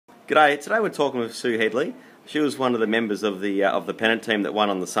G'day. Today we're talking with Sue Headley. She was one of the members of the Pennant team that won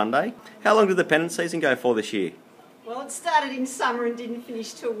on the Sunday. How long did the Pennant season go for this year? Well, it started in summer and didn't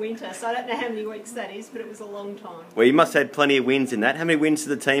finish till winter, so I don't know how many weeks that is, but it was a long time. Well, you must have had plenty of wins in that. How many wins did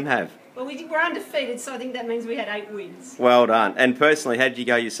the team have? Well, we're undefeated, so I think that means we had 8 wins. Well done. And personally, how did you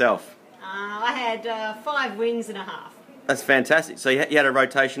go yourself? I had 5 wins and a half. That's fantastic. So you had a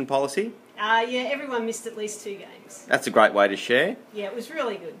rotation policy? Yeah, everyone missed at least 2 games. That's a great way to share. Yeah, it was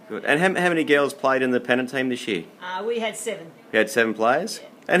really good. Good. And how many girls played in the Pennant team this year? We had 7. You had 7 players? Yeah.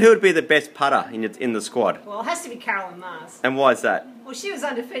 And who would be the best putter in the squad? Well, it has to be Carolyn Mars. And why is that? Well, she was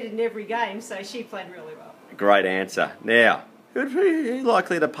undefeated in every game, so she played really well. Great answer. Now, who'd be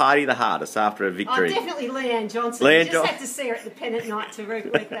likely to party the hardest after a victory? Oh, definitely Leanne Johnson. Leanne You just had to see her at the Pennant night to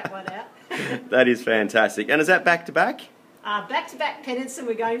work that one out. That is fantastic. And is that back-to-back? Back-to-back pennants, and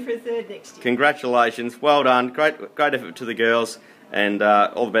we're going for a 3rd next year. Congratulations. Well done. Great effort to the girls, and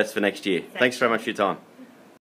all the best for next year. Thanks very much for your time.